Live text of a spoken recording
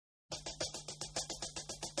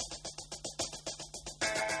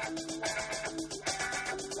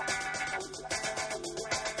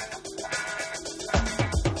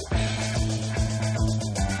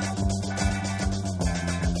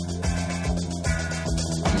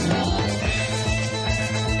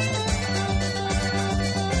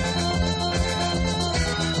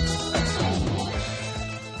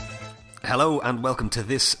Hello and welcome to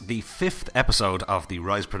this, the 5th episode of the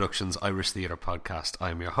Rise Productions Irish Theatre Podcast. I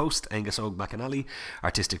am your host, Angus Og McAnally,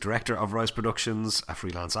 Artistic Director of Rise Productions, a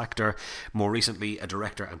freelance actor, more recently a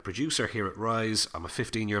director and producer here at Rise. I'm a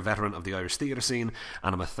 15-year veteran of the Irish theatre scene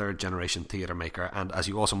and I'm a third-generation theatre maker, and as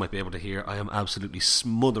you also might be able to hear, I am absolutely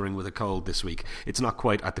smothering with a cold this week. It's not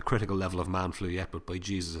quite at the critical level of man flu yet, but by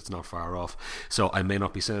Jesus it's not far off, so I may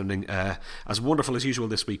not be sounding as wonderful as usual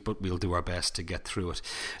this week, but we'll do our best to get through it.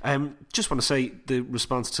 Just want to say the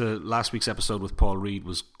response to last week's episode with Paul Reid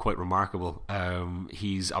was quite remarkable.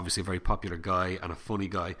 He's obviously a very popular guy and a funny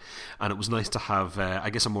guy, and it was nice to have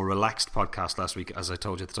I guess a more relaxed podcast last week. As I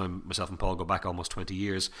told you at the time, myself and Paul go back almost 20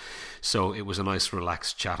 years, so it was a nice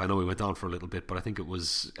relaxed chat. I know we went on for a little bit, but I think it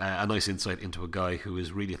was a nice insight into a guy who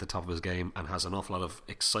is really at the top of his game and has an awful lot of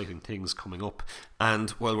exciting things coming up.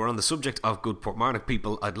 And while we're on the subject of good Portmarnock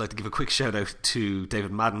people, I'd like to give a quick shout out to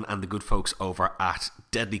David Madden and the good folks over at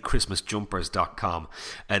deadlychristmasjumpers.com.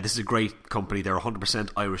 This is a great company. They're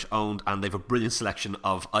 100% Irish owned, and they've a brilliant selection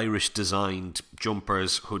of Irish designed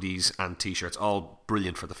jumpers, hoodies and t-shirts, all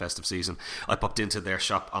brilliant for the festive season. I popped into their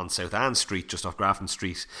shop on South Ann Street, just off Grafton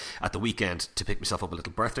Street, at the weekend to pick myself up a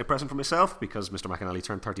little birthday present for myself, because Mr. McAnally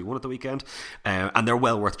turned 31 at the weekend, and they're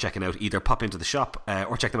well worth checking out. Either pop into the shop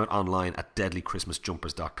or check them out online at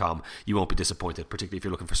deadlychristmasjumpers.com. You won't be disappointed, particularly if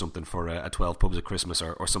you're looking for something for a 12 pubs at Christmas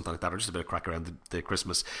or something like that, or just a bit of crack around the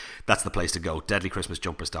Christmas. That's the place to go,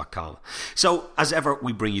 deadlychristmasjumpers.com. So, as ever,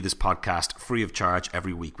 we bring you this podcast free of charge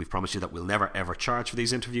every week. We've promised you that we'll never ever charge for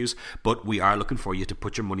these interviews, but we are looking for you to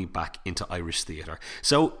put your money back into Irish theatre.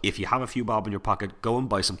 So if you have a few bob in your pocket, go and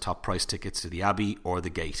buy some top price tickets to the Abbey or the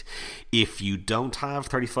Gate. If you don't have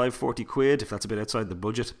 35-40 quid, if that's a bit outside the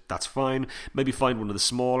budget, that's fine. Maybe find one of the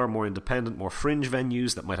smaller, more independent, more fringe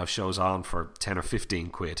venues that might have shows on for 10 or 15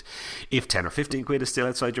 quid. If 10 or 15 quid is still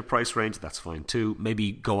outside your price range, that's fine too.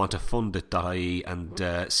 Maybe go on to fundit.ie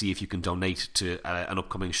and see if you can donate to an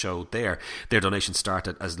upcoming show there. Their donations start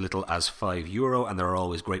at as little as €5, and there are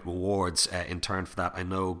always great rewards in turn for that. I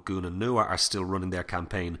know Goon and Nua are still running their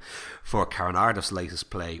campaign for Karen Ardiff's latest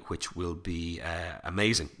play, which will be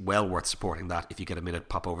amazing. Well worth supporting that. If you get a minute,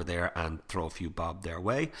 pop over there and throw a few bob their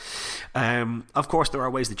way. Of course, there are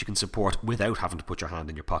ways that you can support without having to put your hand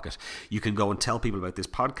in your pocket. You can go and tell people about this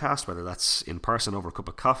podcast, whether that's in person over a cup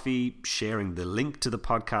of coffee, sharing the link to the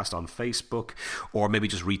podcast on Facebook, or maybe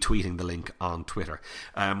just retweeting the link on Twitter.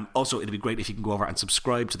 Also, it'd be great if you can go over and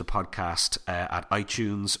subscribe to the podcast at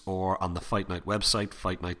iTunes or on the Fight Night website,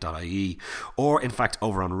 fightnight.ie, or in fact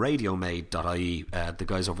over on radiomade.ie. The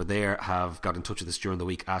guys over there have got in touch with us during the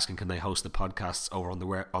week asking can they host the podcasts over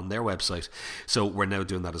on their website, so we're now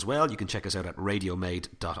doing that as well. You can check us out at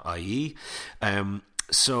radiomade.ie.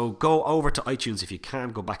 So go over to iTunes if you can,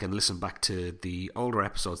 go back and listen back to the older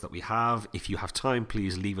episodes that we have. If you have time,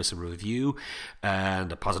 please leave us a review,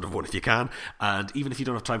 and a positive one if you can. And even if you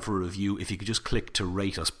don't have time for a review, if you could just click to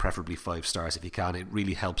rate us, preferably 5 stars if you can, it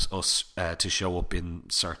really helps us to show up in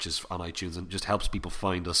searches on iTunes, and just helps people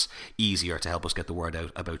find us easier, to help us get the word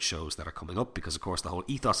out about shows that are coming up, because of course the whole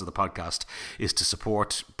ethos of the podcast is to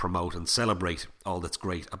support, promote and celebrate all that's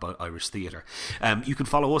great about Irish theatre. You can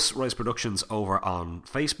follow us, Rise Productions, over on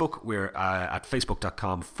Facebook. We're at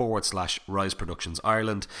facebook.com/Rise Productions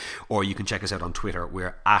Ireland, or you can check us out on Twitter.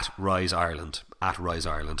 We're at Rise Ireland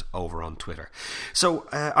over on Twitter. So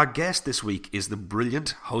our guest this week is the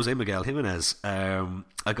brilliant Miguel Jiminez,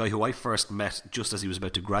 a guy who I first met just as he was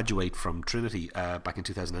about to graduate from Trinity back in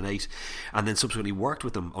 2008, and then subsequently worked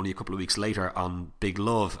with him only a couple of weeks later on Big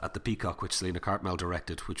Love at the Peacock, which Selena Cartmel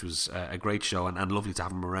directed, which was a great show, and lovely to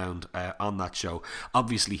have him around on that show.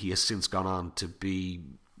 Obviously he has since gone on to be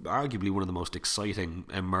arguably one of the most exciting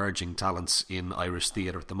emerging talents in Irish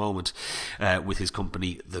theatre at the moment, with his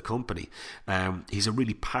company The Company. He's a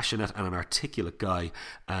really passionate and an articulate guy,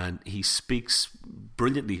 and he speaks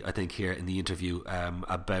brilliantly, I think, here in the interview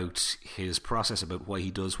about his process, about why he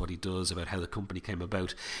does what he does, about how The Company came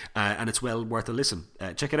about, and it's well worth a listen.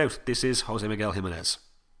 Check it out. This is Jose Miguel Jiminez.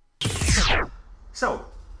 So,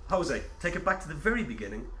 Jose, take it back to the very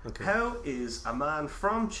beginning. Okay. How is a man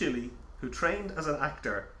from Chile who trained as an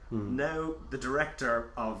actor now the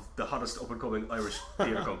director of the hottest up-and-coming Irish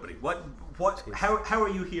theatre company? How are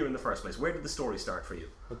you here in the first place? Where did the story start for you?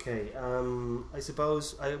 Okay, I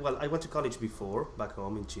suppose I went to college before, back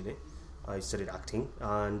home in Chile. I studied acting,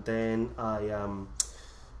 and then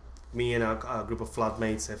me and a group of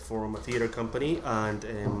flatmates formed a theatre company, and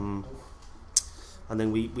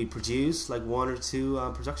then we produced like 1 or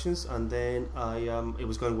 2 productions, and then it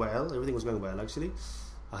was going well. Everything was going well, actually.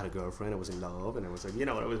 I had a girlfriend, I was in love, and I was like,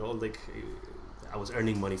 I was all like, I was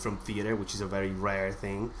earning money from theatre, which is a very rare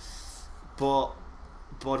thing. But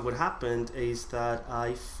But what happened is that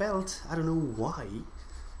I felt, I don't know why,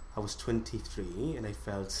 I was 23 and I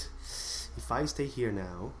felt, if I stay here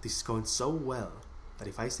now, this is going so well that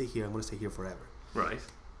if I stay here, I'm going to stay here forever. Right.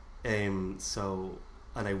 So,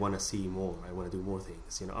 and I want to see more. I want to do more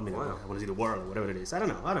things. You know, I mean, Wow. I want to see the world or whatever it is. I don't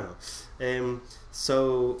know.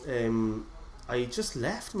 I just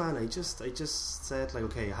left, man. I just said like,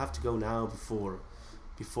 okay, I have to go now before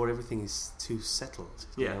everything is too settled.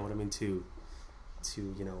 You know what I mean? To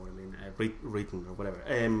you know what I mean? Written or whatever.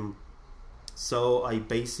 So I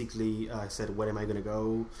basically said, where am I going to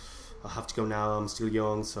go? I have to go now. I'm still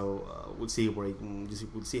young, so we'll see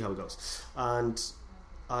we'll see how it goes. And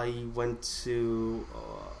I went to.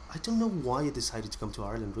 I don't know why I decided to come to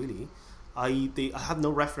Ireland. Really, I had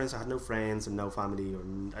no reference. I had no friends and no family, or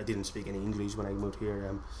I didn't speak any English when I moved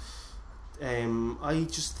here. I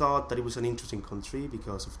just thought that it was an interesting country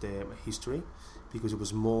because of the history, because it was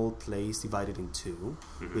a small place divided in two,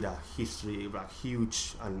 with a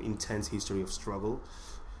huge and intense history of struggle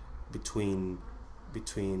between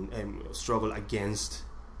struggle against,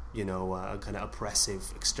 you know, a kind of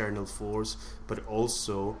oppressive external force, but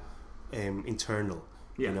also internal,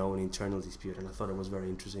 you know, an internal dispute. And I thought it was very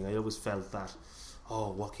interesting. I always felt that,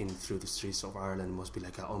 walking through the streets of Ireland must be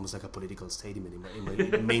like almost like a political stadium.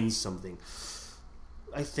 It means something.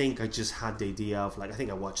 I think I just had the idea of, like, I think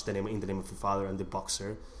I watched In the Name of the Father and The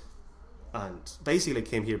Boxer, and basically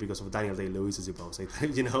came here because of Daniel Day-Lewis, I suppose.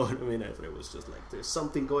 You know what I mean? I thought it was just like, there's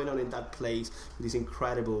something going on in that place with this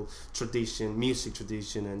incredible tradition, music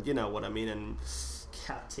tradition, and you know what I mean, and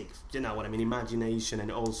Celtic, you know what I mean, imagination, and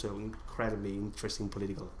also incredibly interesting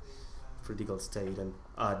political state, and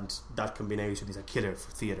that combination is a killer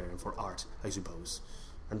for theatre and for art, I suppose.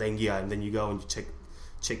 And then you go and you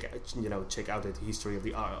check out the history of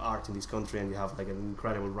the art in this country, and you have like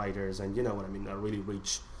incredible writers, and you know what I mean, a really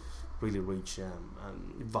rich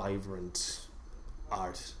vibrant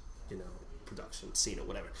art, you know, production scene or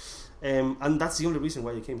whatever. And that's the only reason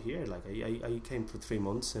why I came here. Like I came for 3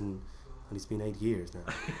 months, and it's been 8 years now.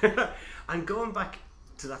 And going back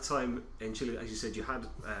to that time in Chile, as you said, you had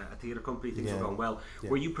a theatre company, things were going well. Yeah.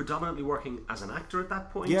 Were you predominantly working as an actor at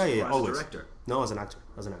that point? Yeah, or as always. a director? No, as an actor.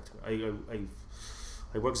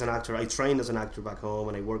 I worked as an actor. I trained as an actor back home,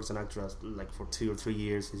 and I worked as an actor for 2 or 3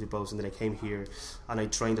 years, I suppose. And then I came here, and I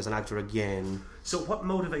trained as an actor again. So, what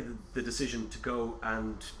motivated the decision to go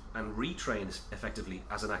and retrain effectively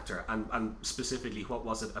as an actor? And specifically, what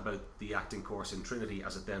was it about the acting course in Trinity,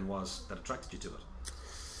 as it then was, that attracted you to it?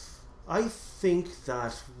 I think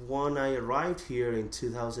that when I arrived here in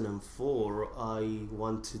 2004, I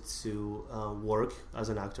wanted to work as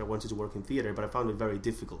an actor. I wanted to work in theatre, but I found it very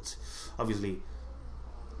difficult. Obviously,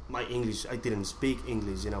 my English, I didn't speak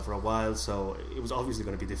English, you know, for a while, so it was obviously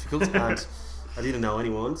going to be difficult, and I didn't know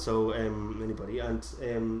anyone, so anybody, and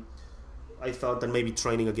I thought that maybe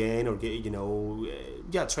training again, or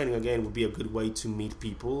training again would be a good way to meet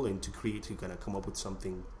people and to kind of come up with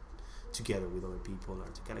something together with other people, or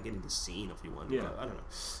to kind of get in the scene, if you want. Yeah. I don't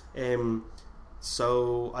know.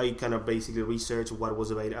 So I kind of basically researched what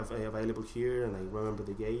was available here, and I remember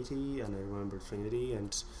the Gaiety, and I remember Trinity,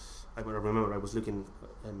 and I remember I was looking,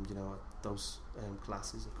 at those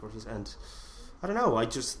classes, of courses, and I don't know. I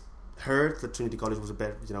just heard that Trinity College was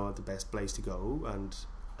the best place to go, and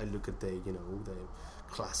I looked at the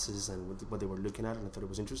classes and what they were looking at, and I thought it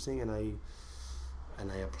was interesting, and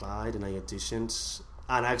I applied and I auditioned.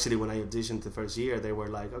 And actually, when I auditioned the first year, they were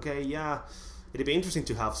like, "Okay, yeah, it'd be interesting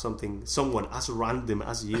to have someone as random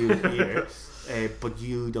as you here, but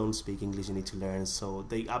you don't speak English. You need to learn." So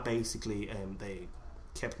they basically they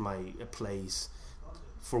kept my place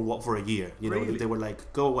for a year. You know, really? They were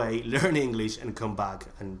like, "Go away, learn English, and come back,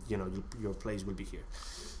 and your place will be here."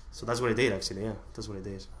 So that's what I did. Actually, yeah, that's what I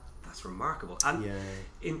did. That's remarkable. And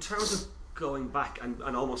in terms of going back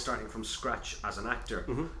and almost starting from scratch as an actor,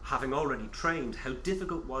 having already trained, how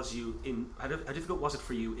difficult was it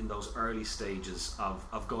for you in those early stages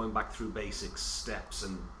of going back through basic steps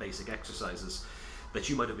and basic exercises that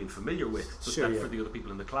you might have been familiar with, but that for the other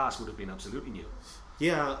people in the class would have been absolutely new?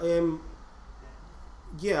 Yeah,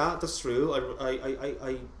 that's true.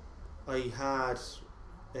 I had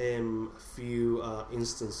a few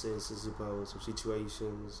instances, I suppose, of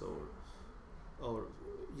situations or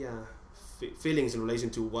feelings in relation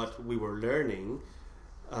to what we were learning,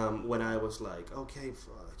 when I was like, okay,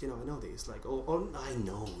 I know this, like, I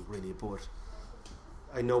know really, but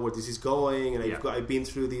I know where this is going, and I've been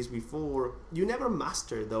through this before. You never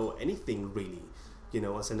master though anything really,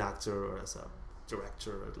 as an actor or as a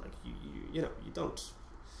director, or like you don't.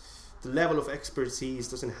 The level of expertise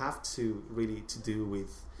doesn't have to really to do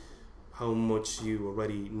with how much you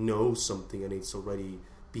already know something and it's already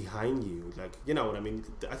behind you. Like, you know what I mean?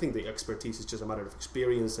 I think the expertise is just a matter of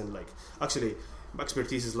experience, and like, actually,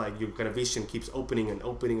 expertise is like your kind of vision keeps opening and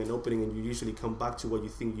opening and opening, and you usually come back to what you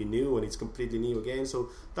think you knew, and it's completely new again. So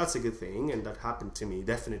that's a good thing, and that happened to me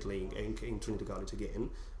definitely in Trinity College again.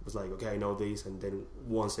 It was like, okay, I know this, and then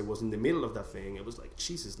once I was in the middle of that thing, it was like,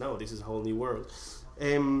 Jesus, no, this is a whole new world.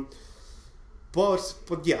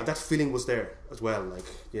 But yeah, that feeling was there as well. Like,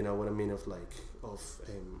 you know what I mean, of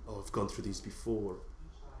I've gone through this before.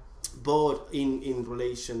 But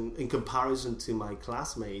in comparison to my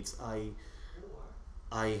classmates, I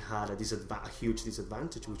had a huge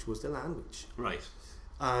disadvantage, which was the language. Right.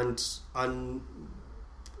 And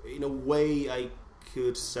in a way, I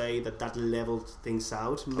could say that leveled things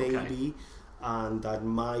out, maybe, okay. And that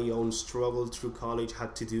my own struggle through college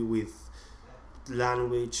had to do with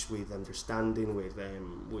language, with understanding, with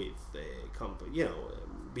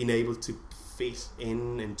being able to fit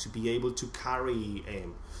in and to be able to carry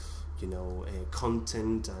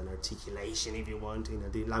content and articulation, if you want, in a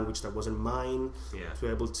language that wasn't mine. Yeah. To be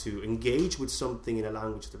able to engage with something in a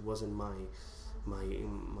language that wasn't my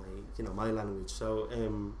language. So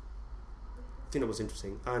I think it was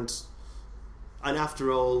interesting, and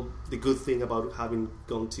after all, the good thing about having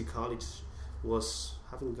gone to college was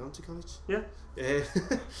having gone to college. Yeah.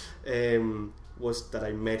 Was that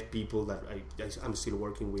I met people that I'm still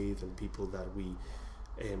working with, and people that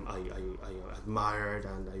I admired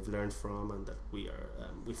and I've learned from, and that we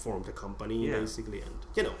formed a company, basically, and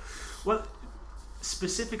Well,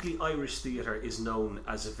 specifically, Irish theatre is known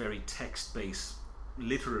as a very text-based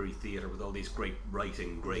literary theatre with all these great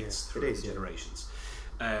writing greats through the generations.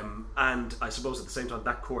 And I suppose at the same time,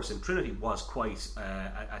 that course in Trinity was quite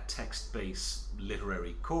a text-based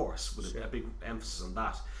literary course with a big emphasis on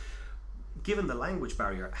that. Given the language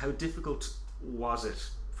barrier, how difficult was it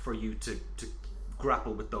for you to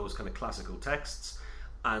grapple with those kind of classical texts,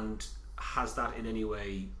 and has that in any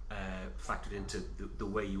way factored into the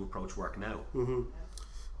way you approach work now? Mm-hmm.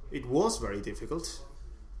 It was very difficult.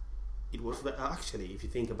 It was actually, if you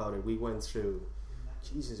think about it, we went through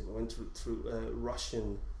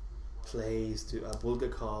Russian plays to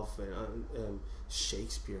Bulgakov and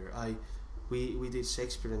Shakespeare. We did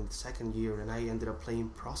Shakespeare in the second year, and I ended up playing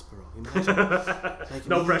Prospero. Imagine, like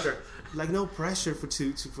no pressure, like no pressure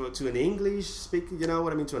to an English speaker. You know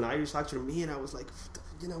what I mean? To an Irish actor, me, and I was like,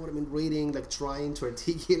 you know what I mean, reading, like trying to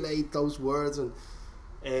articulate those words, and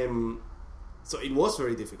so it was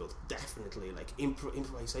very difficult. Definitely, like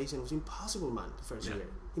improvisation was impossible, man. The first year,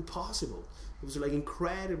 impossible. It was like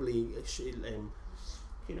incredibly,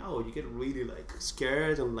 you get really like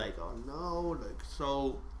scared and like, oh no, like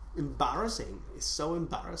so embarrassing. It's so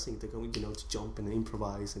embarrassing to go, to jump and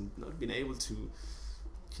improvise and not being able to,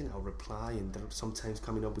 reply, and they're sometimes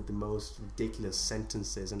coming up with the most ridiculous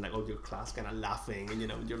sentences, and like all your class kind of laughing, and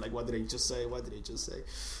you're like, what did I just say?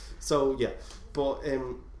 So yeah, but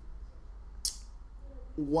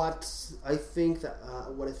what I think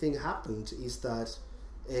happened is that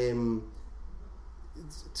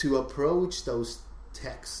to approach those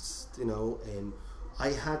texts, I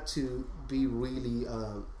had to be really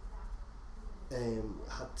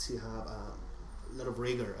had to have a lot of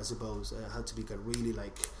rigor, I suppose. I had to be really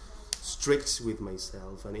like strict with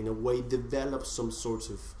myself, and in a way develop some sort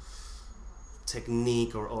of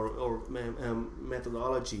technique or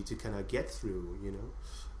methodology to kind of get through,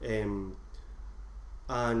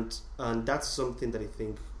 and that's something that I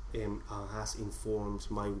think has informed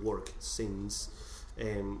my work since,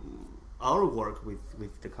 our work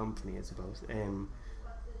with the company, I suppose, in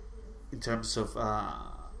terms of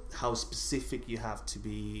how specific you have to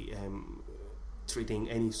be treating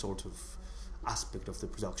any sort of aspect of the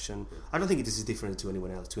production. I don't think this is different to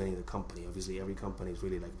anyone else, to any other company. Obviously, every company is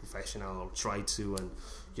really like professional, or try to, and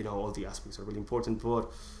all the aspects are really important.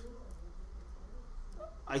 But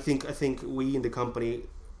I think we in the company,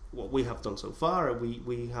 what we have done so far,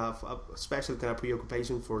 we have a special kind of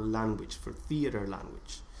preoccupation for language, for theatre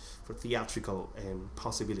language, for theatrical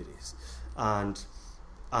possibilities, and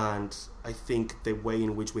I think the way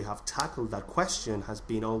in which we have tackled that question has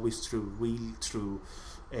been always through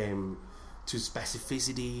to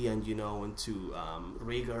specificity, and and to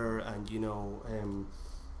rigor, and I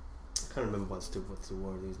can't remember what's the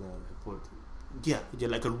word is now, but yeah,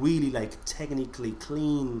 like a really like technically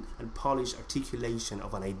clean and polished articulation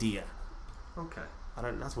of an idea. Okay.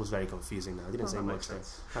 That was very confusing now. I didn't say much there.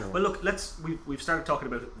 Well, look, we've started talking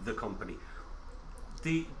about the company.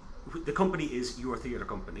 The company is your theatre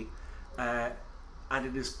company, and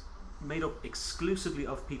it is made up exclusively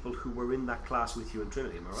of people who were in that class with you in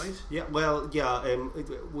Trinity, am I right? Yeah, well, yeah,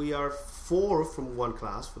 we are 4 from one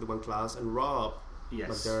class, for the one class, and Rob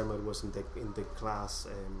McDermott was in the class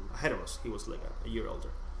ahead of us. He was like a year older.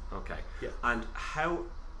 Okay. Yeah. And how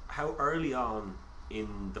early on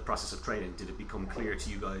in the process of training did it become clear to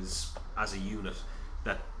you guys as a unit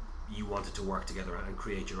that you wanted to work together and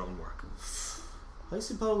create your own work? I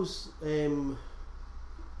suppose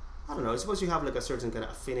I don't know. I suppose you have like a certain kind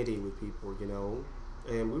of affinity with people, you know.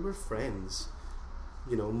 We were friends,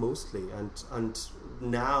 you know, mostly, and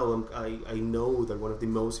now I know that one of the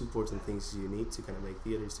most important things you need to kind of make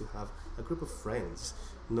theatre is to have a group of friends,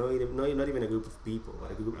 not even a group of people,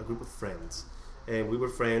 but a group of friends. And we were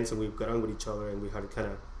friends, and we got on with each other, and we had kind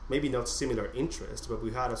of maybe not similar interests, but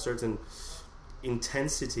we had a certain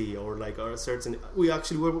intensity or a certain. We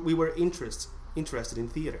were interested in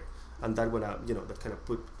theatre. And that went out, you know, that kind of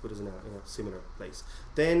put us in a similar place.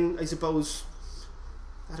 Then I suppose,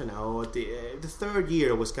 I don't know, the third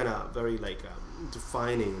year was kind of very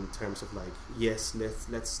defining in terms of yes,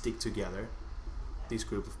 let's stick together, this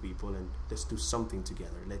group of people, and let's do something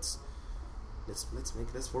together. Let's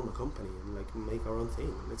form a company and make our own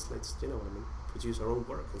thing. Let's you know what I mean, produce our own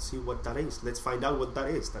work and see what that is. Let's find out what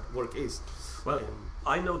that work is. Well,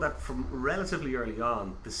 I know that from relatively early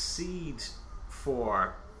on, the seed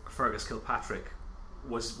for Fergus Kilpatrick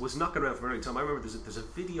was knocking around for a very long time. I remember there's a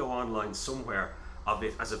video online somewhere of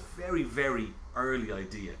it as a very, very early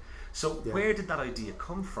idea. So where did that idea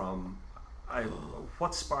come from?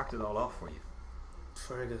 What sparked it all off for you?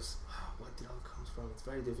 Fergus, what did it all come from? It's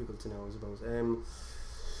very difficult to know, I suppose.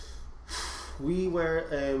 We were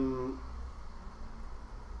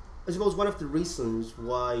I suppose one of the reasons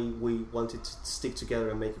why we wanted to stick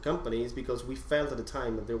together and make a company is because we felt at the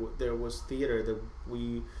time that there was theatre that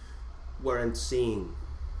we weren't seeing.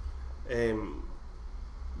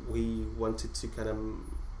 We wanted to kind of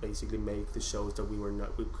basically make the shows that we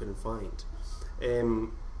couldn't find.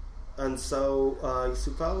 And so I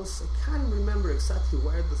suppose I can't remember exactly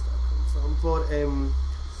where this comes from, but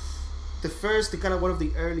the kind of one of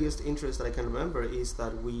the earliest interests that I can remember is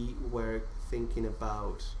that we were thinking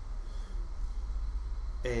about.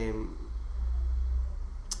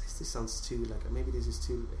 This sounds too maybe this is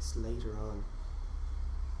too. It's later on.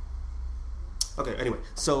 Okay. Anyway,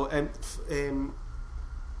 so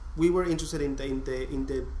we were interested in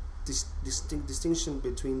the distinction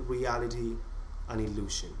between reality and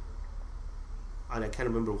illusion, and I can't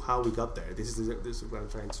remember how we got there. This is what I'm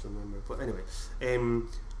trying to remember. But anyway,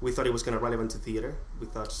 we thought it was kind of relevant to theatre. We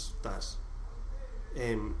thought that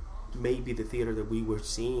maybe the theatre that we were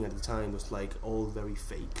seeing at the time was all very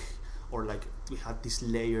fake, or we had this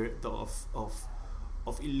layer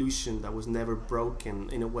of illusion that was never broken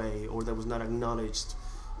in a way, or that was not acknowledged,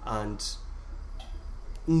 and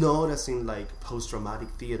not as in post-dramatic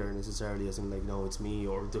theatre necessarily, as in no, it's me,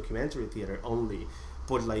 or documentary theatre only,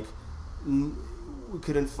 but we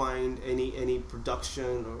couldn't find any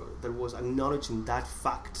production that was acknowledging that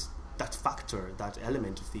factor, that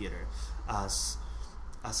element of theatre as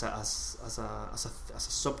a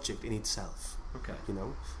subject in itself. Okay. You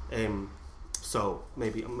know, so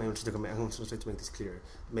maybe I'm trying to make this clear.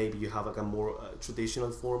 Maybe you have a more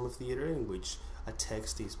traditional form of theatre in which a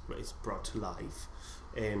text is brought to life,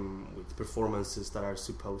 with performances that are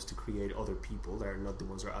supposed to create other people that are not the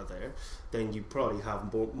ones that are there. Then you probably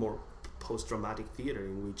have more post-dramatic theatre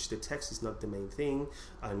in which the text is not the main thing,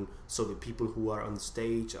 and so the people who are on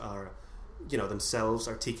stage are, you know, themselves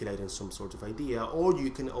articulating some sort of idea. Or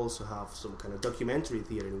you can also have some kind of documentary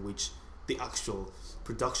theatre in which the actual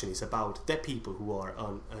production is about the people who are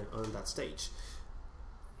on that stage.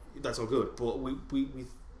 That's all good, but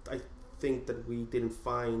I think that we didn't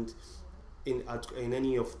find in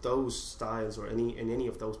any of those styles or in any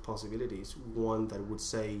of those possibilities one that would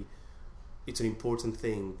say it's an important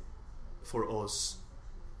thing for us.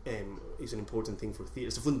 It's an important thing for theatre.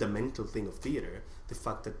 It's a fundamental thing of theatre. The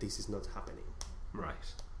fact that this is not happening,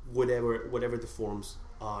 right? Whatever the forms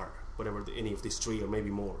are, any of these three or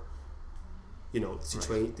maybe more. You know,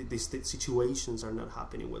 the situations are not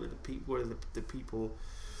happening. Whether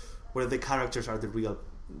the characters are the real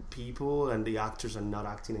people and the actors are not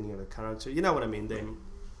acting any other character. You know what I mean?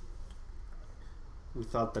 We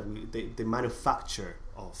thought that the manufacture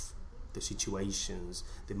of the situations,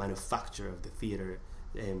 the manufacture of the theatre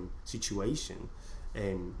situation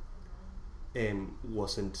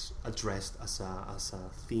wasn't addressed as a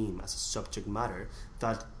theme, as a subject matter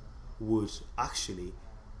that would actually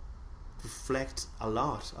reflect a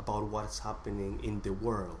lot about what's happening in the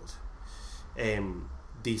world.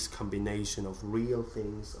 This combination of real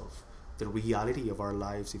things, of the reality of our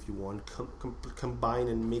lives, if you want, combined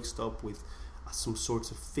and mixed up with some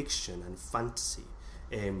sorts of fiction and fantasy.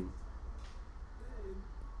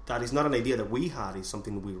 That is not an idea that we had. It's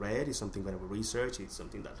something we read. It's something that we researched. It's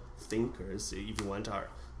something that thinkers, if you want, are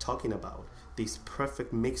talking about. This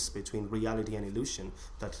perfect mix between reality and illusion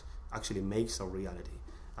that actually makes our reality,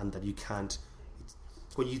 and that you can't.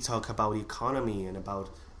 When you talk about economy and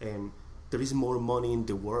about there is more money in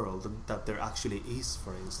the world than there actually is,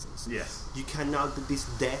 for instance. Yes. You cannot. These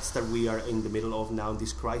debts that we are in the middle of now,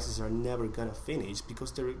 these crises, are never gonna finish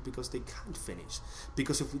because they can't finish.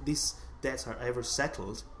 Because if these debts are ever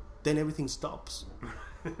settled, then everything stops.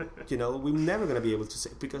 You know, we're never gonna be able to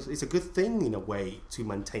say, because it's a good thing in a way to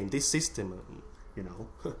maintain this system. You know,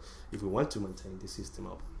 if we want to maintain this system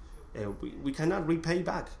up. We cannot repay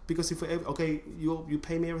back, because if you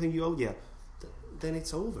pay me everything you owe, then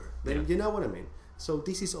it's over. Then you know what I mean. So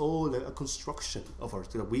this is all a construction of ours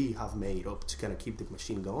that we have made up to kind of keep the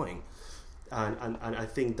machine going, and I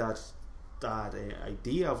think that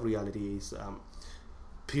idea of reality is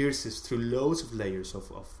pierces through loads of layers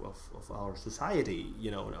of our society.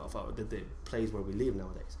 You know, of the place where we live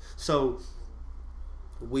nowadays. So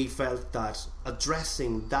we felt that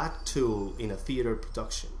addressing that tool in a theatre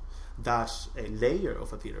production, that layer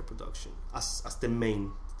of a theatre production as the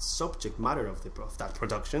main subject matter of that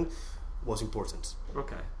production, was important.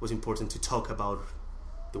 Okay. Was important to talk about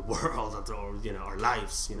the world or our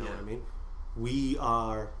lives. You know what I mean? We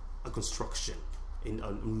are a construction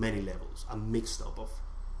on many levels, a mixed up of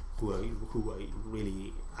who I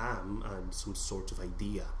really am and some sort of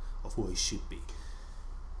idea of who I should be.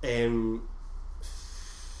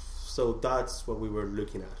 So that's what we were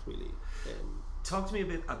looking at, really. Talk to me a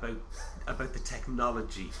bit about the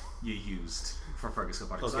technology you used for Fergus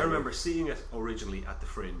Party. Because I remember seeing it originally at the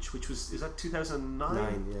Fringe, which is that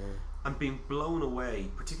 2009? Yeah. And being blown away,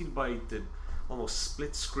 particularly by the almost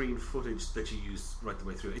split screen footage that you used right the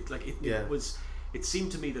way through. It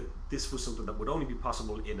seemed to me that this was something that would only be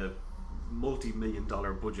possible in a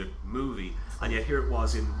multi-million-dollar budget movie, and yet here it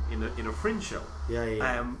was in a Fringe show.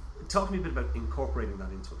 Yeah. Talk to me a bit about incorporating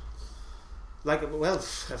that into it. Like, well,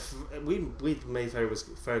 we made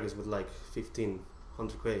Fergus with like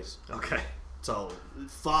 1,500 quid. Okay. So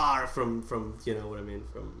far from you know what I mean,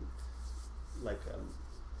 from like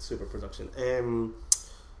super production.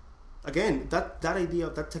 Again, that idea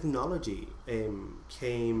of that technology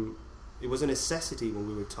came. It was a necessity when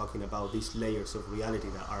we were talking about these layers of reality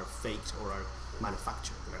that are faked or are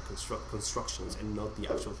manufactured, that are constructions and not the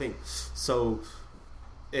actual thing. So.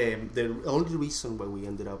 The only reason why we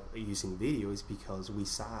ended up using video is because we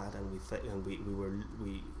sat and we were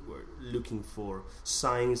looking for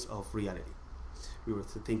signs of reality. We were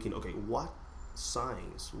thinking, okay, what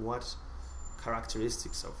signs, what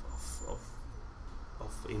characteristics of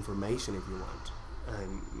information, if you want,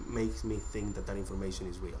 makes me think that information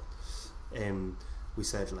is real. We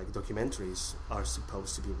said, like, documentaries are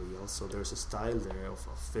supposed to be real, so there's a style there of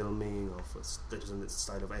filming, there's a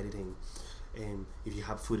style of editing. If you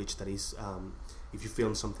have footage that is, if you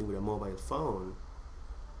film something with a mobile phone,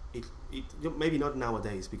 it maybe not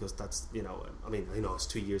nowadays, because that's, I mean, I know it's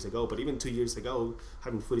 2 years ago, but even 2 years ago,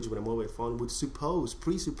 having footage with a mobile phone would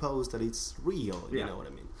presuppose that it's real. You know what I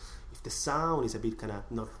mean? If the sound is a bit kind of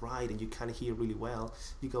not right and you can't hear really well,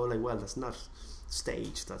 you go like, well, that's not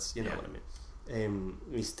staged. That's what I mean.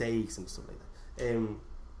 Mistakes and stuff like that.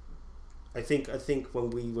 I think when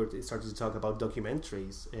we started to talk about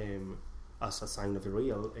documentaries as a sign of the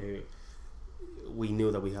real, we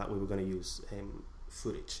knew that we were going to use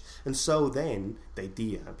footage. And so then the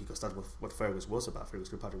idea, because that's what Fergus was about, Fergus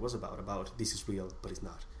Kirkpatrick was about this is real but it's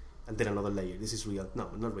not. And then another layer, this is real, no,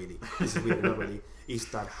 not really, this is real, not really, is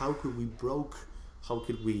that how could we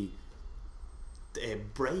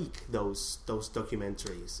break those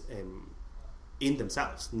documentaries in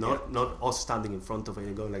themselves, not us standing in front of it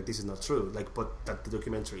and going like, this is not true, like, but that the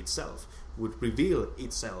documentary itself would reveal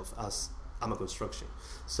itself as a construction.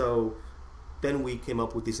 So then we came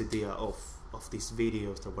up with this idea of these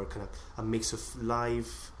videos that were kind of a mix of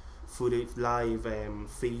live footage, live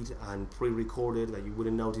feed and pre-recorded, that you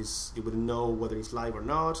wouldn't know whether it's live or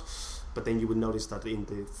not, but then you would notice that in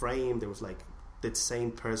the frame there was like that same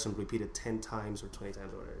person repeated 10 times or 20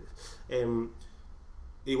 times or whatever it is.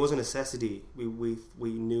 It was a necessity. We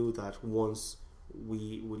knew that once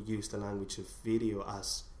we would use the language of video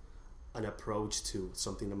as an approach to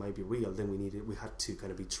something that might be real, then we had to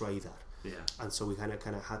kind of betray that. Yeah. And so we kind of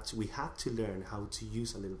had to learn how to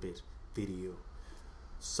use a little bit video.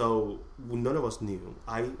 So none of us knew.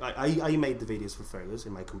 I made the videos for Fergus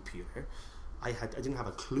in my computer. I didn't have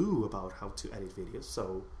a clue about how to edit videos,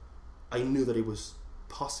 so I knew that it was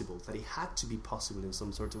possible, that it had to be possible in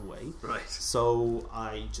some sort of way. Right. So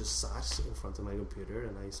I just sat in front of my computer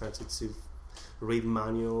and I started to read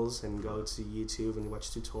manuals and go to YouTube and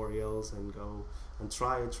watch tutorials and go and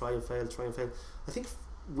try and fail. I think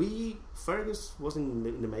Fergus was in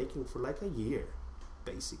the making for like a year,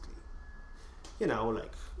 basically. You know,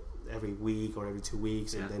 like every week or every 2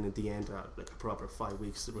 weeks, and then at the end, like a proper 5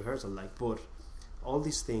 weeks rehearsal. Like, but all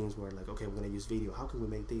these things were like, okay, we're going to use video. How can we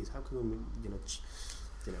make these? How can we, you know?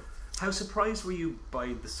 How surprised were you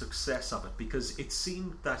by the success of it? Because it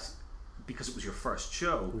seemed that because it was your first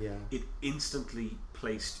show, it instantly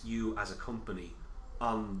placed you as a company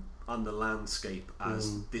on the landscape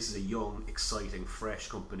as this is a young, exciting, fresh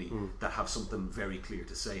company that have something very clear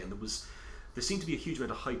to say. And there seemed to be a huge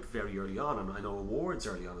amount of hype very early on, and I know awards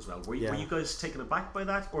early on as well. Were you guys taken aback by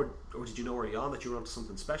that, or did you know early on that you were onto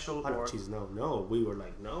something special? No. We were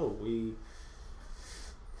like, no, we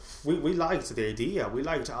liked the idea, we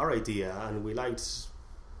liked our idea, and we liked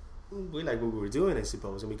what we were doing, I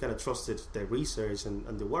suppose, and we kind of trusted the research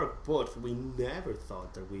and the work, but we never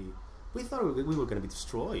thought that we thought we were going to be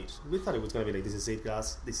destroyed. We thought it was going to be like, this is it,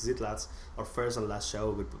 lads, our first and last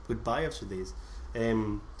show, goodbye after this.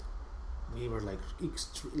 We were like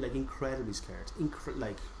incredibly scared.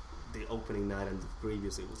 Like the opening night and the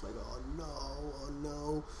previous, it was like, oh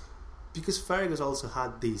no, because Fergus also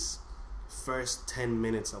had these first 10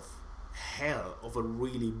 minutes of hell of a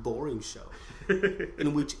really boring show,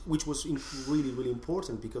 in which was really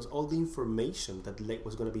important, because all the information that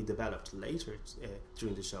was going to be developed later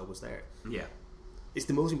during the show was there. Yeah, it's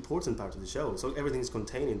the most important part of the show. So everything is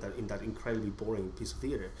contained in that incredibly boring piece of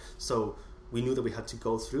theatre. So we knew that we had to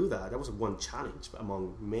go through that. That was one challenge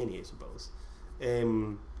among many, I suppose.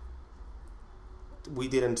 We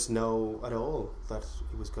didn't know at all that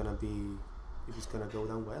it was gonna go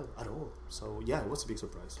down well at all. So yeah, it was a big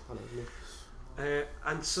surprise.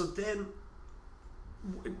 And so then,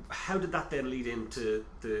 how did that then lead into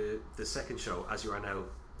the second show, as you are now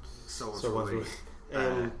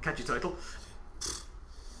catchy title?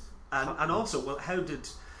 And also, well, how did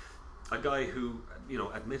a guy who, you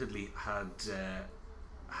know, admittedly had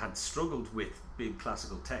struggled with big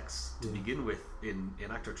classical texts to begin with in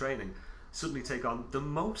actor training, suddenly take on the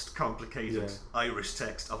most complicated Irish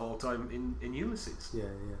text of all time in Ulysses? Yeah.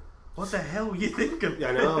 What the hell were you thinking? Yeah,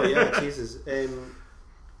 I know. Yeah, Jesus.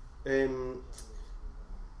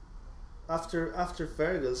 After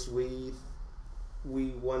Fergus, we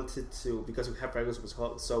wanted to, because Fergus was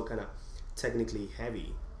so kind of technically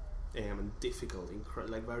heavy and difficult,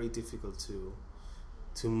 like very difficult to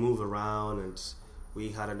move around, and we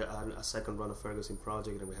had a second run of Ferguson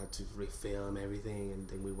project, and we had to refilm everything, and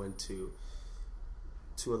then we went to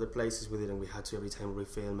other places with it, and we had to every time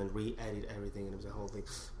refilm and re-edit everything, and it was a whole thing.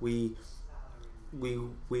 We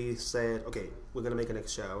said, okay, we're gonna make a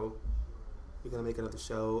next show, we're gonna make another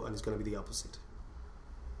show, and it's gonna be the opposite.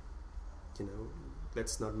 You know,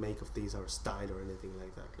 let's not make of these our style or anything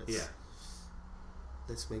like that.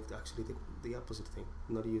 Let's make actually the opposite thing.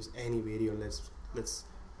 Not use any video. Let's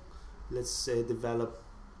develop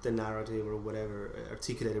the narrative or whatever,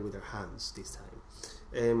 articulate it with our hands this time.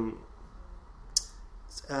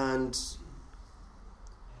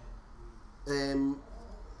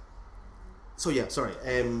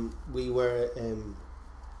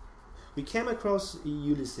 We came across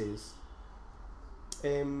Ulysses.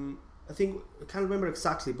 I think, I can't remember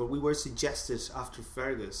exactly, but we were suggested after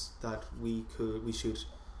Fergus that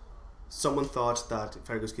someone thought that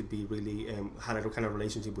Fergus could be really had a kind of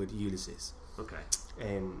relationship with Ulysses. Okay.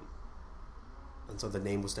 And so the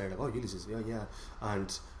name was there, like, oh, Ulysses, yeah.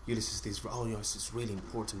 And Ulysses, it's this really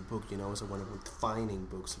important book, you know, it's one of the defining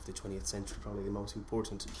books of the 20th century, probably the most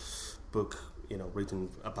important book, you know, written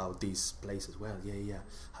about these places. Well, yeah.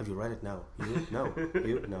 Have you read it? No. You? No.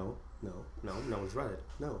 You? No. No one's read it.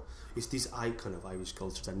 No. It's this icon of Irish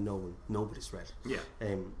culture that nobody's read. Yeah.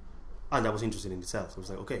 And that was interesting in itself. It was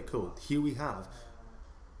like, okay, cool. Here we have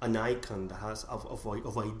an icon that has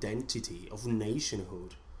of identity, of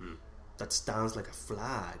nationhood, that stands like a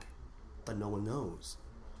flag that no one knows,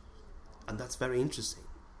 and that's very interesting.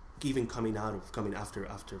 Even coming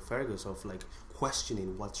after Fergus, of like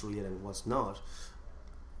questioning what's real and what's not.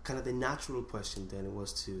 Kind of the natural question then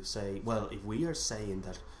was to say, well, if we are saying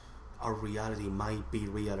that our reality might be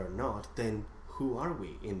real or not, then who are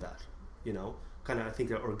we in that? You know, kind of, I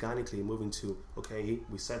think organically moving to, okay,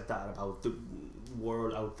 we said that about the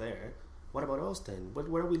world out there. What about us then?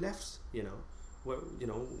 Where are we left? You know, where, you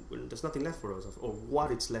know, there's nothing left for us, or what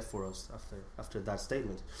it's left for us after that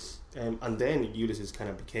statement. And then Ulysses kind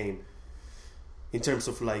of became in terms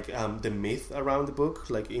of like the myth around the book,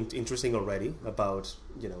 like interesting already about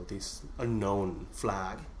this unknown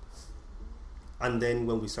flag. And then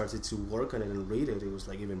when we started to work on it and read it, it was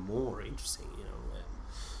like even more interesting.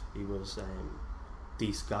 It was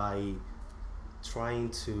this guy trying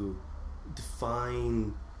to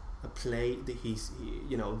define a play that he's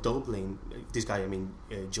Dublin. This guy,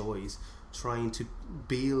 Joyce, trying to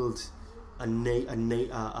build a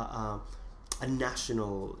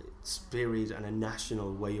national spirit and a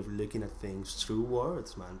national way of looking at things through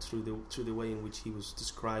words, man. Through the way in which he was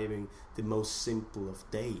describing the most simple of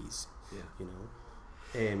days. Yeah.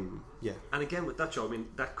 And again with that show,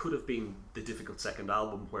 that could have been the difficult second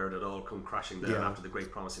album where it had all come crashing down after the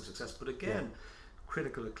great promising success. But again,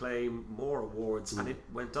 critical acclaim, more awards, and it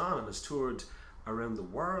went on and has toured around the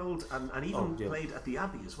world and even played at the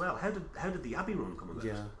Abbey as well. How did the Abbey run come about?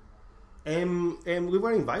 We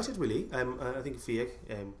were invited really. I think Fiag,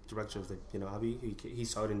 director of the Abbey, he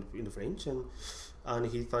saw it in the French and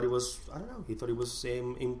he thought it was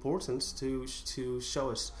important to show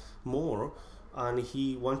us more. And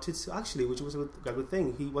he wanted to actually, which was a good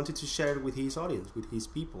thing, he wanted to share it with his audience, with his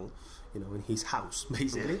people, in his house,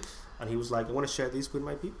 basically. And he was like, I want to share this with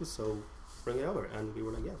my people, so bring it over. And we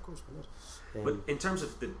were like, yeah, of course, why not? But in terms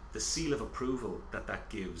of the seal of approval that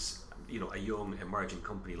gives, a young emerging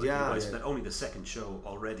company like you guys, that only the second show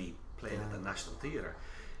already played at the National Theatre,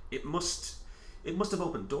 it must have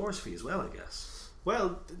opened doors for you as well, I guess.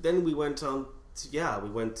 Well, then we went on.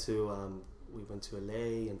 We went to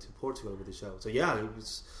LA and to Portugal with the show. So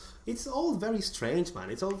it's all very strange, man.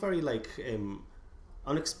 It's all very like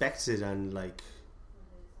unexpected and like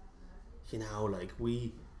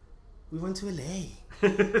we went to LA,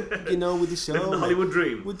 with the show, the Hollywood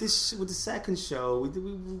dream. With the second show,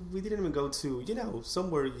 we didn't even go to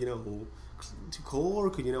somewhere to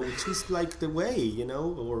Cork, just like the way,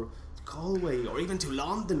 or Galway, or even to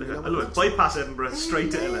London. Bypass Edinburgh,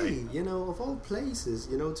 straight to LA. Of all places,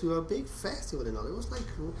 to a big festival and all. It was like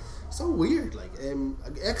so weird, like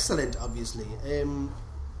excellent, obviously,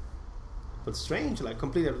 but strange. Like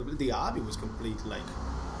completely, the Abbey was complete, like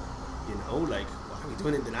like what are we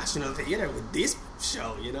doing in the National Theatre with this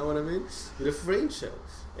show? You know what I mean? With a French show.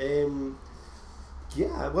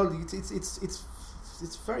 Well,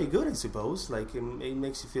 it's very good, I suppose. Like it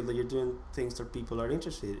makes you feel that you're doing things that people are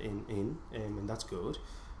interested in, and that's good.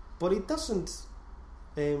 But it doesn't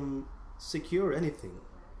secure anything.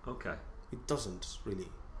 Okay. It doesn't really.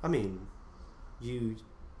 You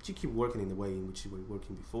keep working in the way in which you were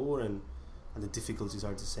working before, and the difficulties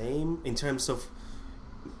are the same in terms of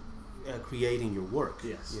creating your work.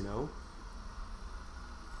 Yes.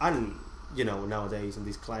 And nowadays in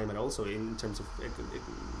this climate, also in terms of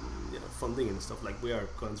funding and stuff, like we are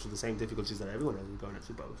going through the same difficulties that everyone else is going,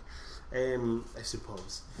 I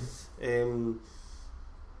suppose.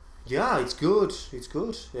 It's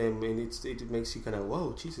good, and it makes you kind of,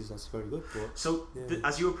 whoa, Jesus, that's very good. But, so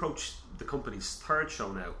as you approach the company's third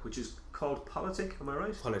show now, which is called Politic, am I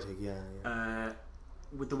right? Politic, yeah.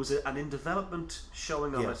 There was an in development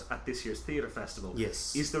showing of it at this year's theatre festival.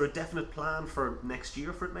 Yes. Is there a definite plan for next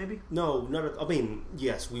year for it? Maybe. No, not.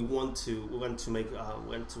 Yes, we want to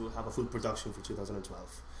have a full production for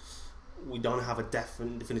 2012. We don't have a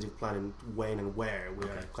definitive plan in when and where. We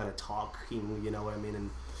are kind of talking, and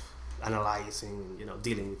analyzing, and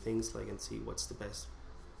dealing with things and see what's the best,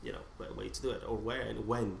 way to do it, or where and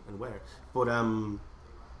when and where.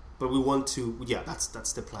 But we want to, that's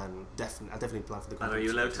the plan. A definite plan for the company. And are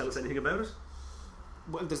you allowed to tell us anything about it?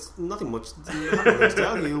 Well, there's nothing much to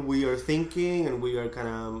tell you. We are thinking, and we are kind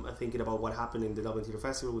of thinking about what happened in the Dublin Theatre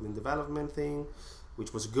Festival with the development thing,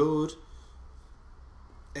 which was good.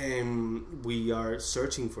 We are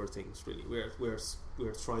searching for things. Really, we're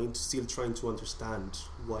still trying to understand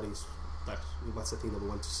what's the thing that we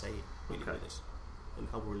want to say really with it, and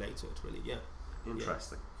how we relate to it. Really,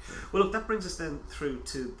 Interesting. Well, look, that brings us then through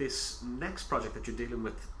to this next project that you're dealing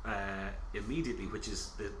with immediately, which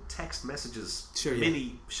is the Text Messages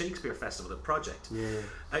mini Shakespeare Festival, the project.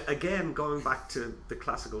 Again, going back to the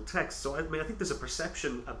classical text. So, I think there's a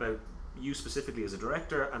perception about you specifically as a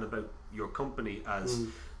director and about your company as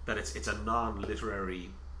that it's a non-literary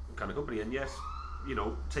kind of company, and yet,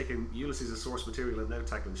 taking Ulysses as source material and now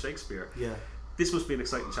tackling Shakespeare. This must be an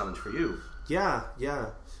exciting challenge for you. Yeah.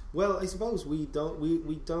 Well, I suppose we don't.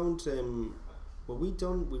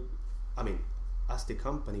 As the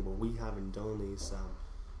company, what we haven't done is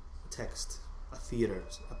text, a theatre,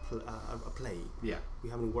 a play. Yeah. We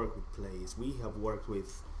haven't worked with plays. We have worked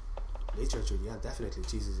with literature. Yeah, definitely.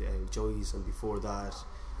 Jesus, Joyce, and before that,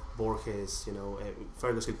 Borges.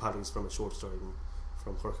 Fergus Kilpatrick is from a short story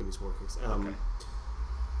from Hercules Borges.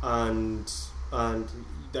 And and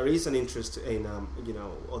there is an interest in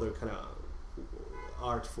other kind of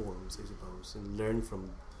art forms, I suppose, and learn from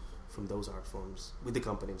those art forms with the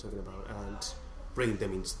company I'm talking about, and bring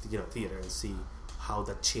them into theatre and see how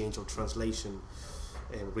that change or translation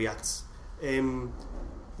reacts.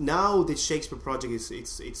 Now the Shakespeare project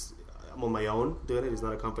it's I'm on my own doing it. It's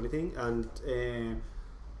not a company thing, and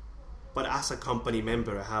but as a company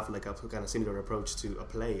member, I have like a kind of similar approach to a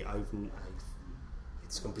play.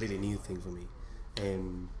 It's a completely new thing for me.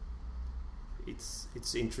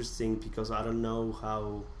 It's interesting because I don't know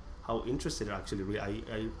how interested actually I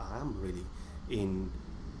am really in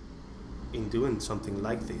doing something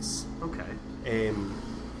like this. Okay.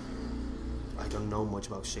 I don't know much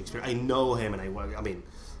about Shakespeare. I know him, and I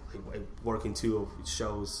work in 2 of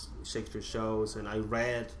Shakespeare shows, and I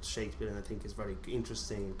read Shakespeare, and I think it's very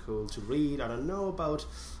interesting and cool to read. I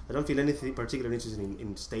don't feel anything particularly interested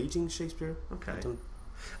in staging Shakespeare. Okay.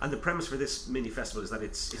 And the premise for this mini festival is that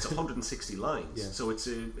it's 160 lines, yeah. So it's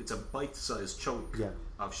a bite-sized chunk yeah.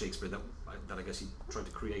 of Shakespeare that I guess you're trying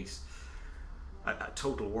to create a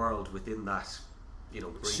total world within that.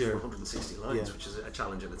 Bring sure. 160 lines, yeah. which is a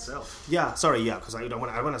challenge in itself. Yeah, sorry, yeah, because I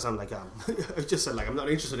want to sound like I just said like I'm not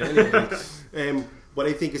interested in anything. What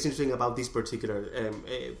I think is interesting about this particular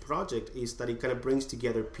project is that it kind of brings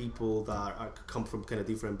together people that come from kind of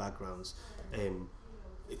different backgrounds,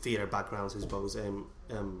 theatre backgrounds, I suppose,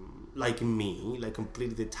 like me, like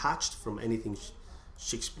completely detached from anything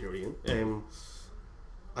Shakespearean,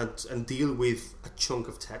 and deal with a chunk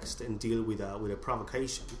of text and deal with a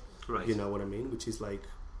provocation. Right. You know what I mean? Which is like,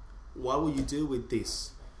 what would you do with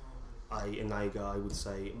this? I would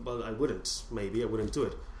say, well, I wouldn't. Maybe I wouldn't do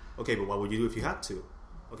it. Okay, but what would you do if you had to?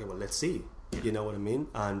 Okay, well, let's see. Yeah. You know what I mean?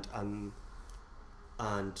 And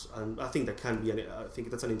I think that can be. I think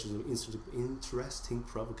that's an interesting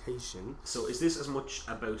provocation. So, is this as much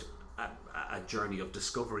about a journey of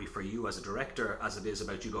discovery for you as a director as it is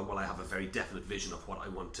about you going, well, I have a very definite vision of what I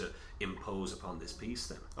want to impose upon this piece?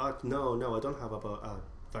 Then, no, I don't have a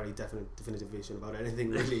very definitive vision about anything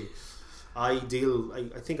really. I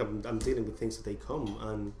think I'm dealing with things that they come,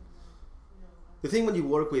 and the thing when you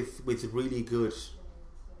work with really good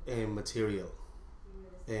material,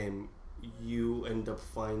 you end up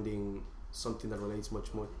finding something that relates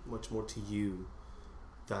much more to you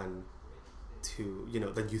than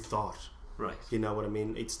than you thought. Right. You know what I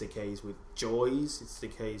mean? It's the case with Joyce. It's the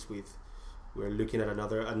case with. We're looking at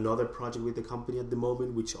another project with the company at the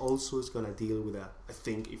moment, which also is going to deal with I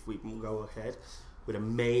think if we go ahead, with a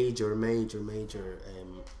major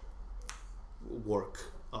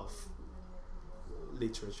work of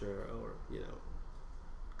literature or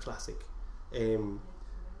classic, and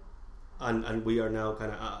we are now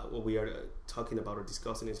kind of what we are talking about or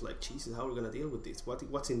discussing is like, Jesus, how are we going to deal with this?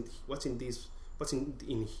 What's in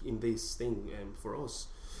this thing for us?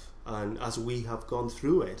 And as we have gone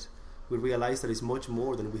through it, we realize that it's much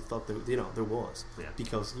more than we thought there was. Yeah.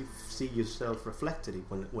 Because you see yourself reflected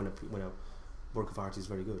when a work of art is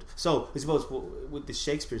very good. So I suppose with the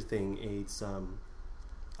Shakespeare thing, it's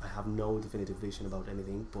I have no definitive vision about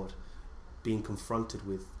anything, but being confronted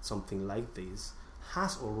with something like this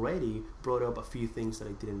has already brought up a few things that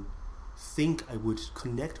I didn't think I would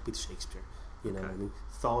connect with Shakespeare. You know Okay. what I mean?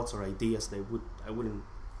 Thoughts or ideas I wouldn't.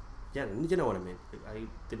 Yeah, you know what I mean. I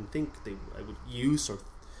didn't think I would use or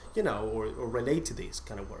relate to this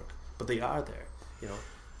kind of work, but they are there.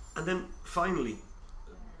 And then finally,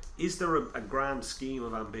 is there a grand scheme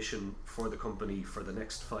of ambition for the company for the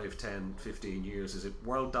next 5, 10, 15 years? Is it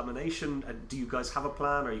world domination? Do you guys have a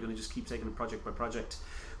plan? Are you going to just keep taking it project by project?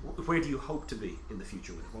 Where do you hope to be in the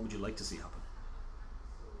future with it? What would you like to see happen?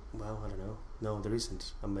 Well, I don't know. No, there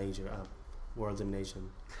isn't a major world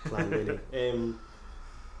domination plan really.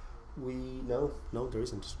 No, there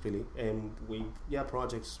isn't really.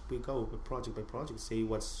 Projects. We go project by project, see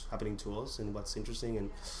what's happening to us and what's interesting, and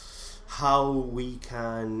how we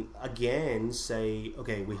can again say,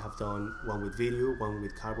 okay, we have done one with video, one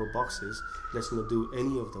with cardboard boxes. Let's not do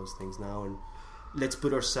any of those things now, and let's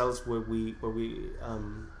put ourselves where we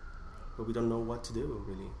don't know what to do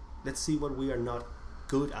really. Let's see what we are not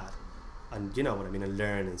good at, and you know what I mean, and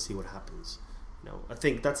learn and see what happens. I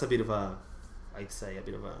think that's a bit of a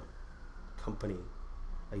company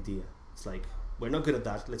idea. It's like, we're not good at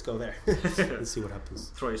that, let's go there and see what happens.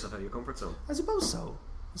 Throw yourself out of your comfort zone. I suppose so.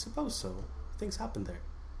 Things happen there,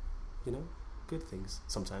 good things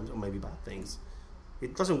sometimes, or maybe bad things.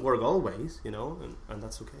 It doesn't work always, and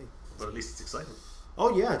that's okay. But at least it's exciting.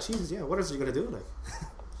 Oh yeah, Jesus, yeah, what else are you going to do?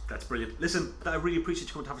 That's brilliant. Listen, I really appreciate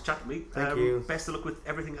you coming to have a chat with me. Thank you. Best of luck with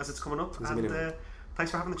everything as it's coming up. Thanks and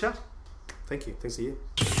thanks for having the chat. Thank you. Thanks to you.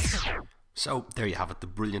 So there you have it, the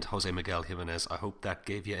brilliant Jose Miguel Jiminez. I hope that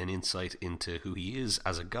gave you an insight into who he is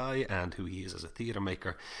as a guy and who he is as a theatre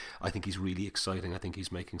maker. I think he's really exciting. I think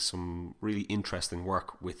he's making some really interesting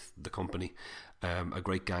work with the company. A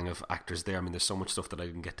great gang of actors there. I mean, there's so much stuff that I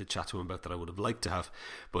didn't get to chat to him about that I would have liked to have,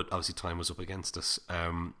 but obviously time was up against us.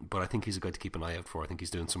 But I think he's a guy to keep an eye out for. I think he's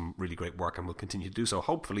doing some really great work and will continue to do so,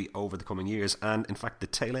 hopefully, over the coming years. And in fact, the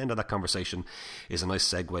tail end of that conversation is a nice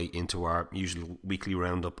segue into our usual weekly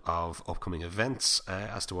roundup of upcoming events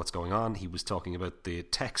as to what's going on. He was talking about the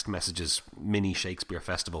Text Messages mini Shakespeare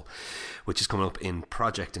Festival, which is coming up in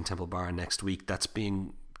Project in Temple Bar next week. That's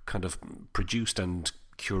being kind of produced and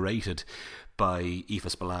curated by Aoife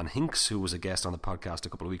Spillane-Hinks, who was a guest on the podcast a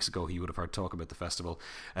couple of weeks ago. He would have heard talk about the festival.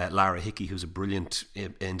 Lara Hickey, who's a brilliant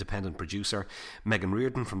independent producer. Megan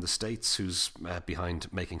Reardon from the States, who's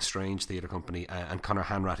behind Making Strange Theatre Company, and Conor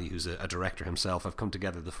Hanratty, who's a director himself. Have come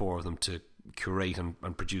together, the four of them, to curate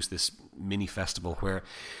and produce this mini festival where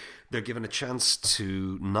they're given a chance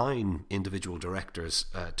to 9 individual directors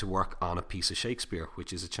to work on a piece of Shakespeare,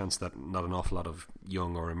 which is a chance that not an awful lot of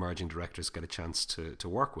young or emerging directors get a chance to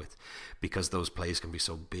work with, because those plays can be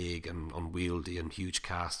so big and unwieldy and huge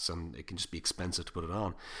casts, and it can just be expensive to put it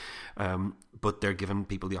on. But they're giving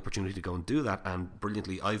people the opportunity to go and do that, and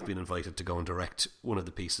brilliantly I've been invited to go and direct one of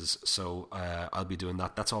the pieces, so I'll be doing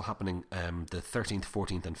that. That's all happening the 13th,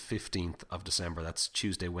 14th and 15th of December. That's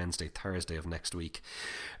Tuesday, Wednesday, Thursday of next week.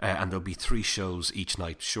 And there'll be 3 shows each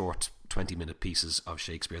night, short 20-minute pieces of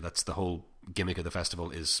Shakespeare. That's the whole gimmick of the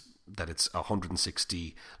festival, is that it's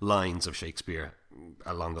 160 lines of Shakespeare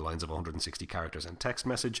along the lines of 160 characters and text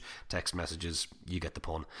messages, you get the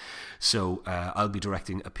pun. So I'll be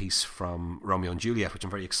directing a piece from Romeo and Juliet, which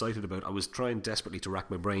I'm very excited about. I was trying desperately to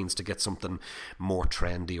rack my brains to get something more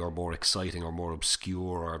trendy or more exciting or more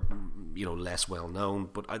obscure or less well known,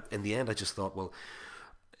 but in the end I just thought, well,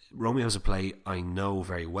 Romeo is a play I know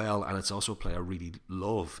very well, and it's also a play I really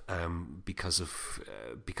love because of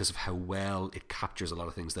how well it captures a lot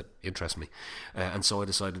of things that interest me. And so I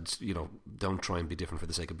decided, don't try and be different for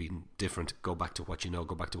the sake of being different. Go back to what you know,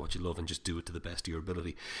 go back to what you love, and just do it to the best of your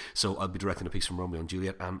ability. So I'll be directing a piece from Romeo and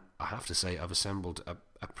Juliet, and I have to say I've assembled a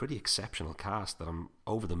pretty exceptional cast that I'm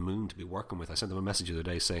over the moon to be working with. I sent them a message the other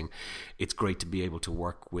day saying it's great to be able to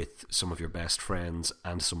work with some of your best friends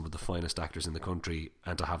and some of the finest actors in the country,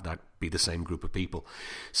 and to have that be the same group of people.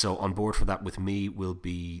 So on board for that with me will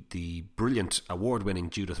be the brilliant award-winning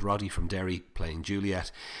Judith Roddy from Derry playing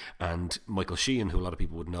Juliet, and Michael Sheehan, who a lot of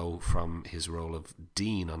people would know from his role of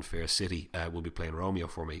Dean on Fair City, will be playing Romeo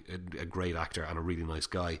for me. A great actor and a really nice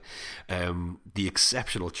guy. The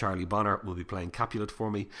exceptional Charlie Bonner will be playing Capulet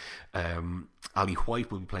for me. Ali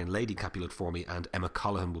White will be playing Lady Capulet for me, and Emma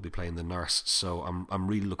Callaghan will be playing the nurse. So I'm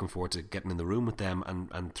really looking forward to getting in the room with them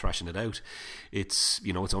and thrashing it out. It's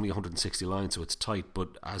it's only 160 lines, so it's tight,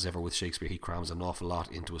 but as ever with Shakespeare, he crams an awful lot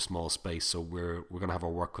into a small space, so we're going to have our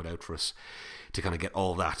work cut out for us to kind of get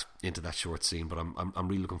all that into that short scene. But I'm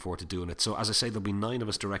really looking forward to doing it. So as I say, there'll be 9 of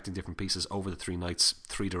us directing different pieces over the 3 nights,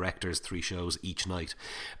 3 directors, 3 shows each night,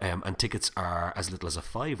 and tickets are as little as a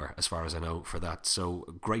 £5 as far as I know for that. So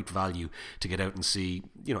great value to get out and see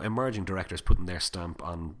emerging directors putting their stamp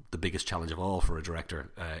on the biggest challenge of all for a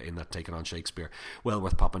director in that taking on Shakespeare. Well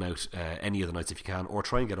worth popping out any of the nights if you can, or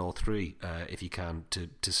try and get all 3 if you can,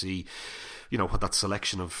 to see what that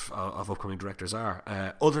selection of upcoming directors are.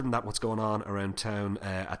 Other than that, what's going on around town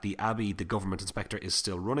at the Abbey, the Government Inspector is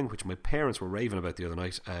still running, which my parents were raving about the other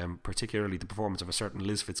night, particularly the performance of a certain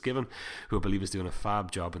Liz Fitzgibbon, who I believe is doing a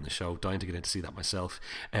fab job in the show. Dying to get in to see that myself.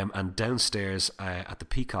 And downstairs at the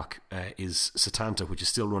Peacock is Satanta, which is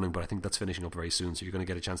still running, but I think that's finishing up very soon, so you're going to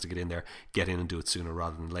get a chance to get in and do it sooner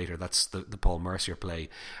rather than later. That's the Paul Mercier play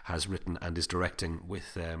has written and is directing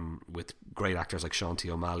with great actors like Sean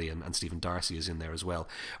T. O'Malley and Stephen Darcy is in there as well.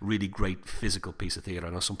 Really great physical piece of theatre. I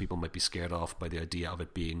know some people might be scared off by the idea of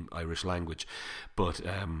it being Irish language, but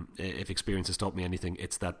if experience has taught me anything,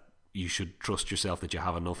 it's that you should trust yourself that you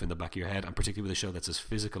have enough in the back of your head, and particularly with a show that's as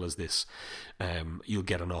physical as this, you'll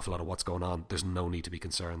get an awful lot of what's going on. There's no need to be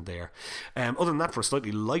concerned there. Other than that, for a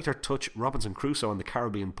slightly lighter touch, Robinson Crusoe and the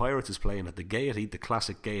Caribbean Pirates is playing at the Gaiety, the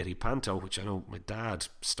classic Gaiety Panto, which I know my dad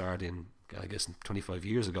starred in, I guess, 25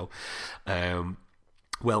 years ago.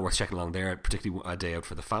 Well worth checking along there, particularly A Day Out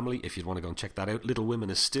for the Family, if you'd want to go and check that out. Little Women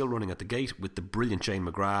is still running at the gate with the brilliant Jane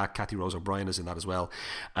McGrath. Cathy Rose O'Brien is in that as well.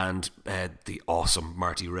 And the awesome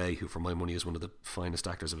Marty Ray, who for my money is one of the finest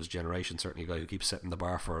actors of his generation. Certainly a guy who keeps setting the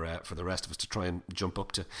bar for the rest of us to try and jump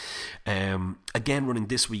up to. Again, running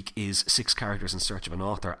this week is 6 Characters in Search of an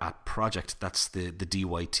Author at Project. That's the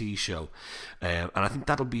DYT show. And I think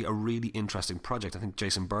that'll be a really interesting project. I think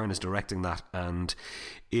Jason Byrne is directing that, and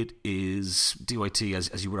it is DYT,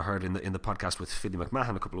 as you would have heard in the podcast with Philly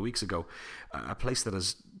McMahon a couple of weeks ago, a place that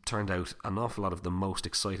has turned out an awful lot of the most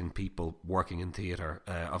exciting people working in theatre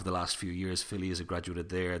of the last few years. Philly is a graduate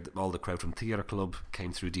there. All the crowd from Theatre Club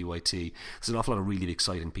came through DYT. There's an awful lot of really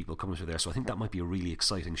exciting people coming through there, so I think that might be a really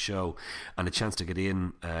exciting show and a chance to get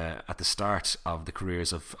in at the start of the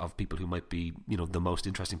careers of people who might be, you know, the most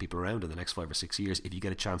interesting people around in the next 5 or 6 years. If you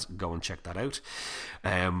get a chance, go and check that out.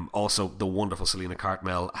 Also, the wonderful Selena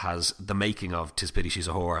Cartmel has The Making of 'Tis Pity She's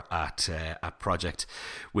a Whore at Project,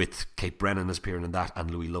 with Kate Brennan as appearing in that, and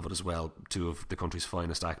Louis Lovett as well, 2 of the country's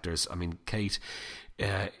finest actors. I mean, Kate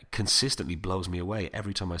consistently blows me away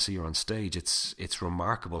every time I see her on stage. It's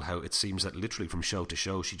remarkable how it seems that literally from show to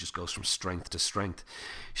show she just goes from strength to strength.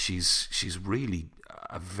 She's really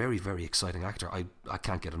a very, very exciting actor. I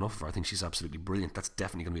can't get enough of her. I think she's absolutely brilliant. That's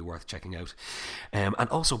definitely going to be worth checking out. And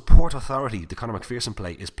also Port Authority, the Conor McPherson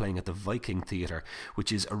play, is playing at the Viking Theatre,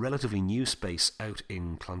 which is a relatively new space out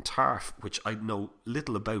in Clontarf, which I know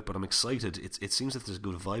little about, but I'm excited. It seems that there's a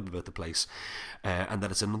good vibe about the place, and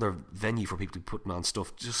that it's another venue for people to be putting on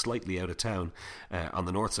stuff just slightly out of town, on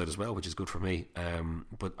the north side as well, which is good for me.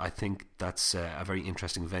 But I think that's a very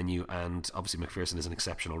interesting venue, and obviously McPherson is an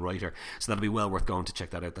exceptional writer, so that'll be well worth going to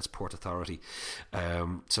check that out. That's Port Authority.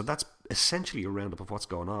 So that's essentially a roundup of what's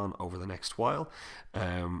going on over the next while.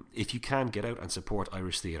 If you can, get out and support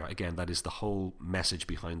Irish theatre. Again, that is the whole message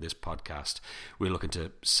behind this podcast. We're looking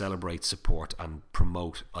to celebrate, support and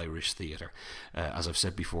promote Irish theatre. As I've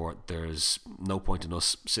said before, there's no point in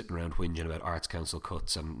us sitting around whinging about Arts Council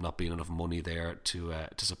cuts and not being enough money there to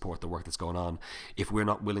support the work that's going on if we're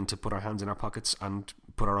not willing to put our hands in our pockets and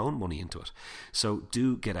put our own money into it. So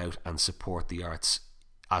do get out and support the arts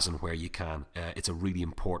as and where you can. It's a really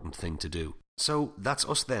important thing to do. So that's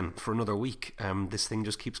us then for another week. This thing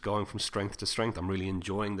just keeps going from strength to strength. I'm really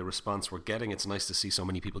enjoying the response we're getting. It's nice to see so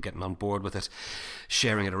many people getting on board with it,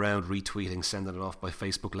 sharing it around, retweeting, sending it off by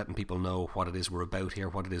Facebook, letting people know what it is we're about here,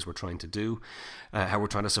 what it is we're trying to do, how we're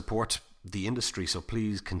trying to support the industry. So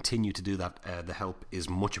please continue to do that. The help is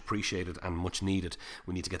much appreciated and much needed.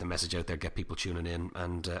 We need to get the message out there, get people tuning in,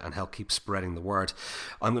 and help keep spreading the word.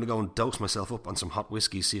 I'm going to go and dose myself up on some hot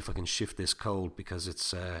whiskey, see if I can shift this cold, because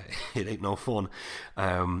it ain't no fun.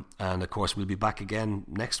 And of course we'll be back again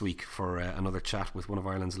next week for another chat with one of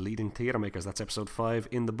Ireland's leading theatre makers. That's episode 5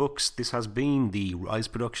 in the books. This has been the Rise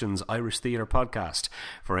Productions Irish Theatre Podcast.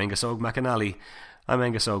 For Angus Og McAnally, I'm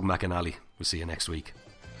Angus Og McAnally. We'll see you next week.